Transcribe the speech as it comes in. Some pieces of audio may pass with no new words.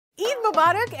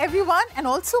Mubarak everyone, and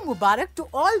also Mubarak to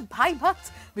all Bhai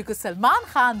Bhakts because Salman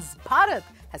Khan's Bharat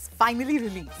has finally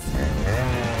released.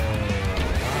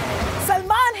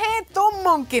 Salman hai to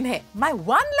mumkin hai. My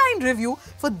one-line review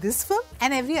for this film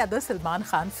and every other Salman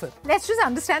Khan film. Let's just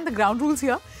understand the ground rules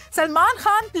here. Salman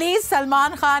Khan plays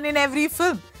Salman Khan in every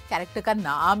film. Character का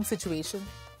नाम, situation,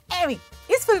 everything.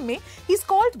 इस film में he's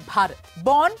called Bharat,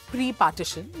 born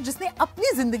pre-partition, जिसने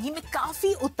अपनी जिंदगी में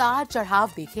काफी उतार चढ़ाव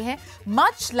देखे हैं,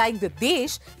 much like the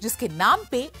देश जिसके नाम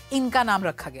पे इनका नाम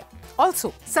रखा गया.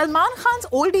 Also, Salman Khan's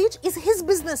old age is his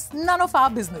business, none of our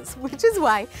business, which is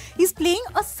why he's playing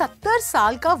a 70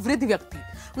 साल का वृद्ध व्यक्ति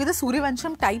with a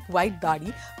Suryavansham type white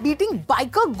दाढ़ी, beating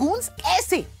biker goons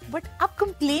ऐसे. बट आप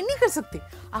कंप्लेन नहीं कर सकते.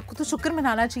 आपको तो शुक्र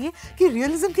मनाना चाहिए कि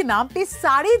रियलिज्म के नाम पे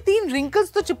 3.5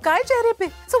 रिंकल्स तो चिपकाए चेहरे पे.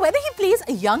 So whether he plays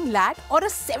a young lad or a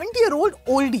 70-year-old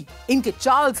oldie, इनके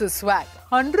चाल से स्वैग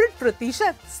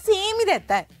 100% सेम ही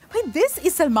रहता है. भाई, this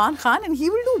is Salman Khan and he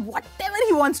will do whatever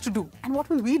he wants to do. And what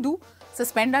will we do?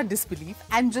 Suspend our disbelief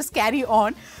and just carry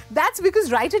on. That's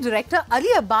because writer-director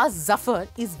Ali Abbas Zafar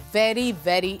is very,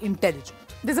 very intelligent.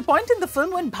 There's a point in the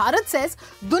film when Bharat says,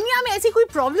 दुनिया में ऐसी कोई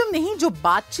problem नहीं जो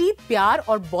बातचीत, प्यार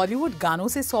और बॉलीवुड गानों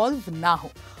से सॉल्व ना हो.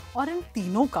 और इन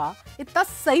तीनों का इतना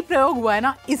सही प्रयोग हुआ है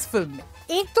ना इस फिल्म में.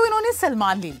 एक तो इन्होंने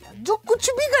सलमान ले लिया, जो कुछ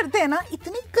भी करते हैं ना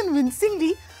इतनी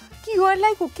कन्विंसिंगली कि you are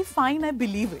like, okay, fine, I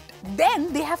believe it. Then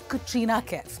they have Katrina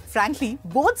Kaif. Frankly,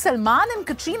 both Salman and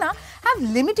Katrina have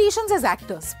limitations as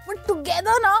actors, but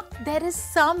together now there is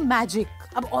some magic.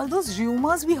 अब all those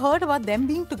rumors we heard about them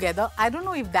being together, I don't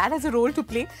know if that has a role to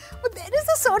play, but there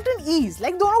is a certain ease.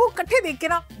 Like दोनों को इकट्ठे देख के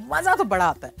ना मजा तो बड़ा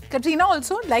आता है. Katrina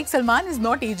also, like Salman, is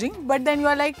not aging, but then you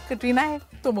are like, Katrina है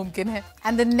तो मुमकिन है.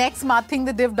 And the next smart thing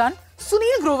that they've done,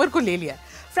 Sunil Grover को ले लिया.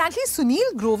 Frankly,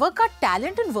 Sunil Grover का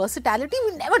talent and versatility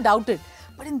we never doubted.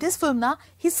 But in this film ना,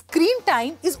 his screen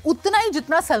time is उतना ही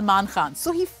जितना Salman Khan.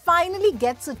 So he finally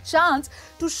gets a chance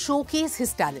to showcase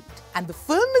his talent. And the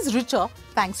film is richer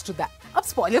thanks to that. अब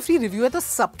spoiler free review है तो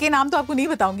सबके नाम तो आपको नहीं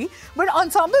बताऊंगी, बट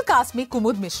ensemble कास्ट में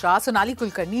कुमुद मिश्रा, सोनाली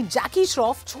कुलकर्णी, जैकी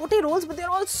श्रॉफ, छोटे roles but they're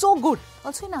all so good.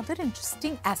 Also another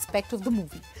interesting aspect of the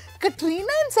movie,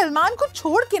 Katrina and Salman को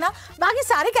छोड़ के ना बाकी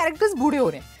सारे कैरेक्टर्स बूढ़े हो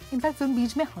रहे हैं. इनफैक्ट फिल्म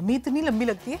बीच में हमें इतनी लंबी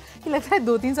लगती है कि लगता है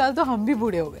 2-3 साल तो हम भी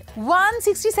बूढ़े हो गए.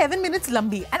 167 मिनट्स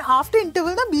लंबी एंड आफ्टर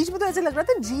इंटरवल ना बीच में तो ऐसे लग रहा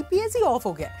था जीपीएस ही ऑफ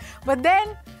हो गया. बट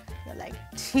देन लाइक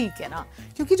ठीक है ना,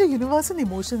 क्योंकि जो यूनिवर्सल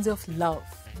इमोशंस ऑफ लव,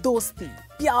 दोस्ती,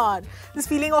 प्यार, दिस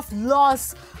फीलिंग ऑफ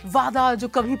लॉस, वादा जो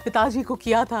कभी पिताजी को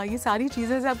किया था, ये सारी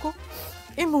चीजें से आपको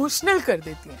इमोशनल कर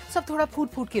देती हैं. सब थोड़ा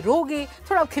फूट के रोगे,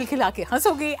 थोड़ा खिलखिला के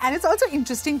हंसोगे. And it's also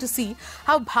interesting to see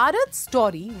how Bharat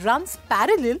story runs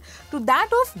parallel to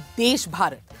that of देश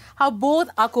Bharat. How both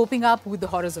are coping up with the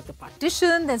horrors of the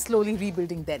partition, then slowly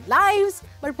rebuilding their lives.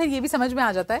 But फिर ये भी समझ में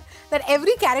आ जाता है that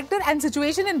every character and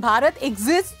situation in Bharat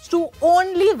exists to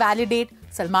only validate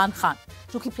Salman Khan,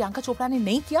 जो कि प्रियंका चोपड़ा ने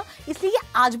नहीं किया, इसलिए ये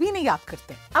आज भी नहीं याद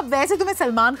करते. अब वैसे तो मैं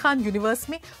सलमान खान यूनिवर्स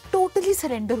में टोटली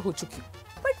सरेंडर हो चुकी हूँ,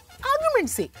 बट आर्गुमेंट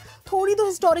से थोड़ी तो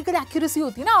हिस्टोरिकल एक्यूरेसी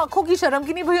होती है ना. आंखों की शर्म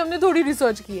की नहीं भाई, हमने थोड़ी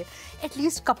रिसर्च की है.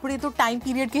 एटलीस्ट कपड़े तो टाइम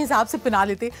पीरियड के हिसाब से पहना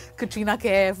लेते. Katrina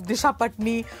Kaif, Disha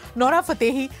Patani, Nora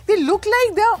Fatehi, they look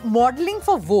like they are modelling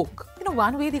for Vogue. You know,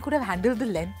 one way they could have handled the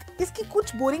length. इसकी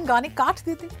कुछ बोरिंग गाने काट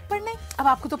देते, पर नहीं. अब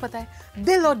आपको तो पता है,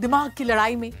 दिल और दिमाग की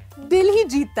लड़ाई में दिल ही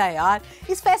जीतता है यार.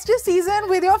 इस festive season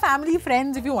with your family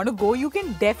friends, if you want to go, you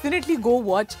can definitely go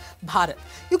watch Bharat.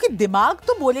 क्योंकि दिमाग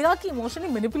तो बोलेगा कि इमोशनली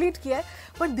मैनिपुलेट किया है,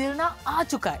 पर दिल ना आ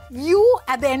चुका है. You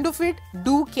at the end of it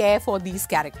do care for these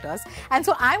characters, and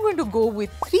so I'm going to go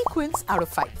with 3 quints out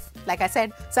of 5. Like I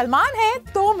said, Salman है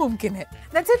तो मुमकिन है.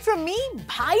 That's it from me.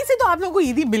 भाई से तो आप लोगों को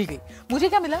ईदी मिल गई. मुझे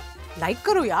क्या मिला? लाइक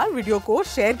करो यार वीडियो को,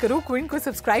 शेयर करो, क्विंट को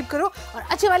सब्सक्राइब करो और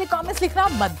अच्छे वाले कमेंट्स लिखना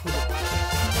मत भूलो.